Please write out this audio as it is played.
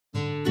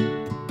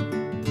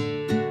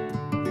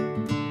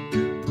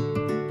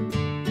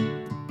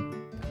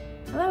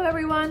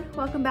everyone,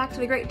 welcome back to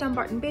the Great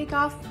Dumbarton Bake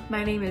Off.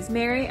 My name is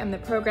Mary, I'm the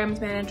programs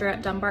manager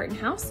at Dumbarton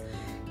House,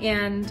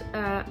 and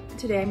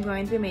today I'm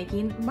going to be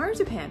making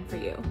marzipan for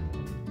you.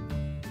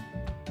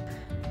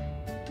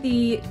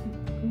 The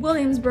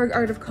Williamsburg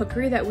Art of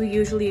Cookery that we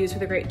usually use for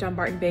the Great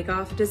Dumbarton Bake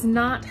Off does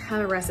not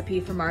have a recipe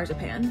for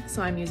marzipan,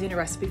 so I'm using a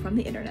recipe from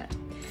the internet.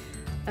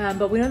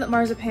 But we know that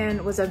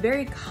marzipan was a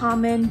very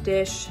common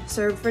dish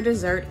served for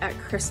dessert at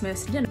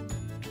Christmas dinner.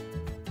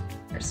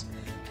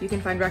 You can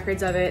find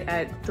records of it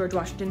at George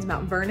Washington's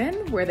Mount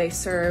Vernon, where they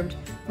served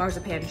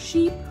marzipan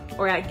sheep,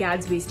 or at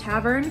Gadsby's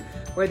Tavern,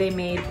 where they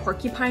made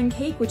porcupine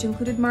cake, which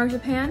included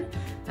marzipan.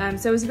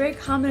 So it was very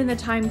common in the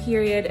time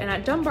period, and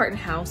at Dumbarton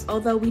House,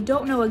 although we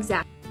don't know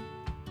exactly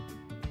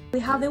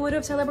how they would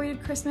have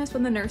celebrated Christmas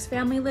when the Nurse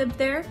family lived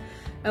there,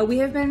 we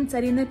have been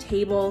setting the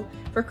table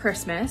for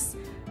Christmas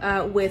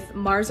with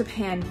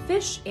marzipan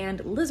fish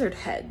and lizard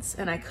heads.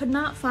 And I could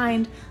not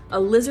find a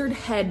lizard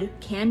head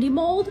candy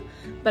mold,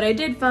 but I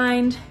did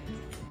find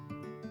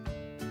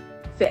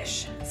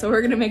fish. So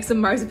we're gonna make some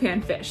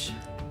marzipan fish.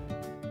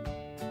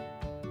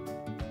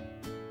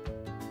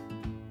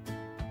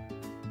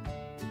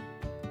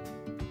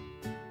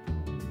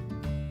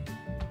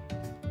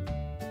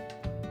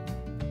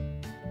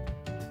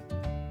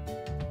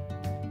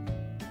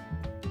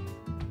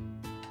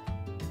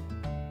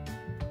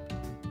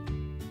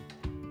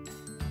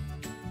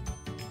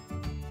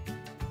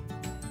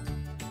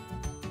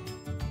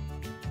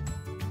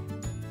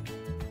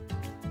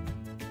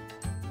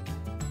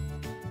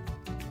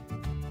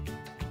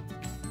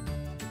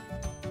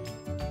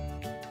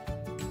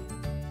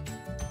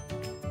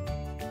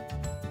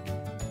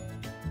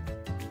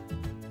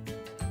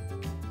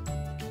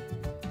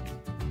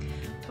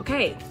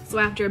 Okay, so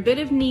after a bit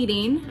of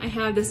kneading, I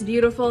have this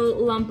beautiful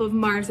lump of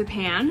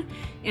marzipan,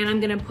 and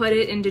I'm gonna put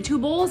it into 2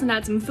 bowls and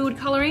add some food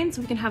coloring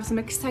so we can have some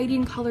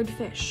exciting colored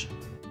fish.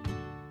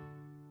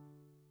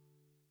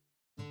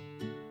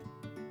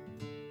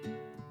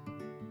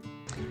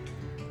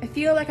 I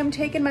feel like I'm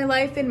taking my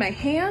life in my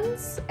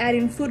hands,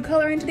 adding food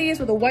coloring to these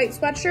with a white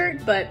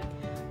sweatshirt, but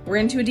we're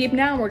in too deep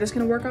now and we're just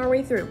gonna work our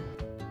way through.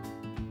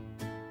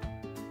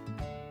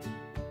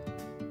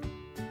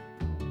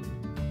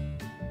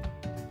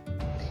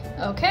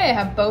 Okay, I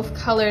have both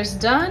colors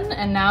done,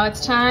 and now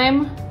it's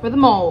time for the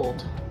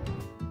mold.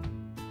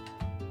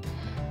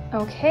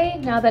 Okay,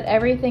 now that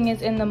everything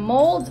is in the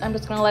molds, I'm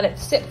just gonna let it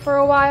sit for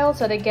a while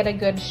so they get a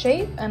good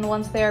shape, and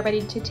once they are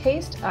ready to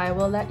taste, I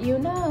will let you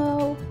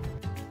know.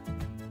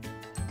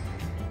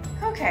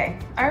 Okay,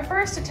 our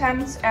first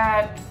attempt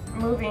at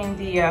moving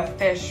the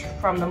fish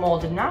from the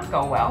mold did not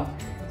go well.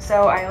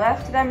 So I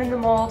left them in the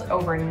mold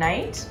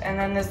overnight, and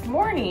then this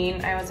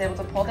morning I was able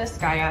to pull this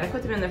guy out. I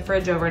put them in the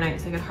fridge overnight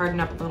so they could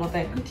harden up a little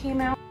bit, and came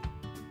out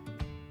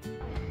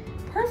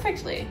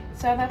perfectly.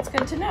 So that's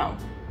good to know.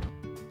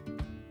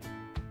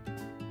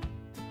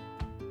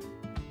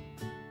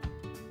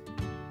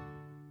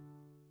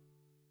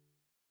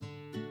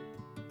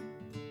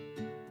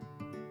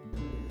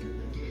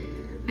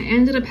 I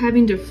ended up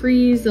having to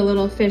freeze the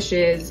little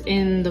fishes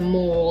in the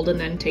mold and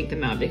then take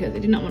them out because they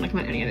did not want to come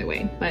out any other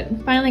way. But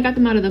finally got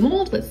them out of the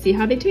mold. Let's see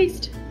how they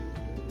taste.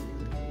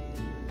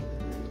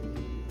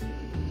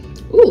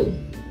 Ooh,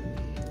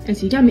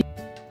 it's yummy.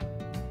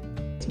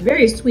 It's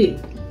very sweet,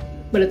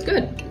 but it's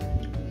good.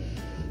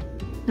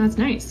 That's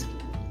nice.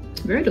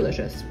 Very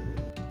delicious.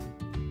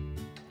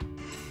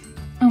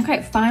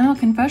 Okay, final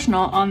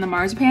confessional on the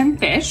marzipan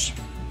fish.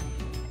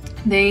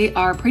 They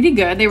are pretty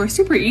good. They were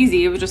super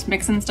easy. It was just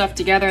mixing stuff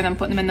together and then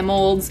putting them in the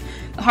molds.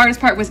 The hardest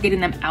part was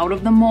getting them out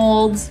of the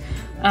molds.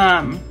 So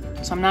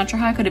I'm not sure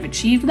how I could have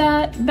achieved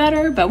that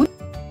better, but we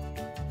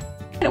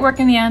made it work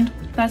in the end.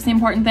 That's the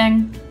important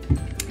thing.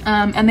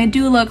 And they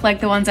do look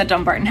like the ones at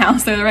Dumbarton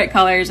House. They're the right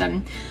colors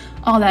and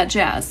all that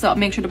jazz. So I'll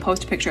make sure to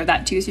post a picture of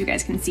that too so you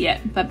guys can see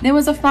it. But it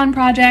was a fun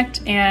project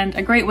and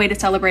a great way to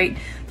celebrate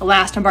the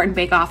last Dumbarton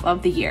Bake Off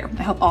of the year.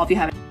 I hope all of you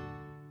have a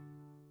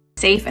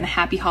safe and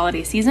happy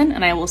holiday season,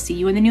 and I will see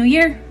you in the new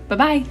year.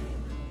 Bye-bye.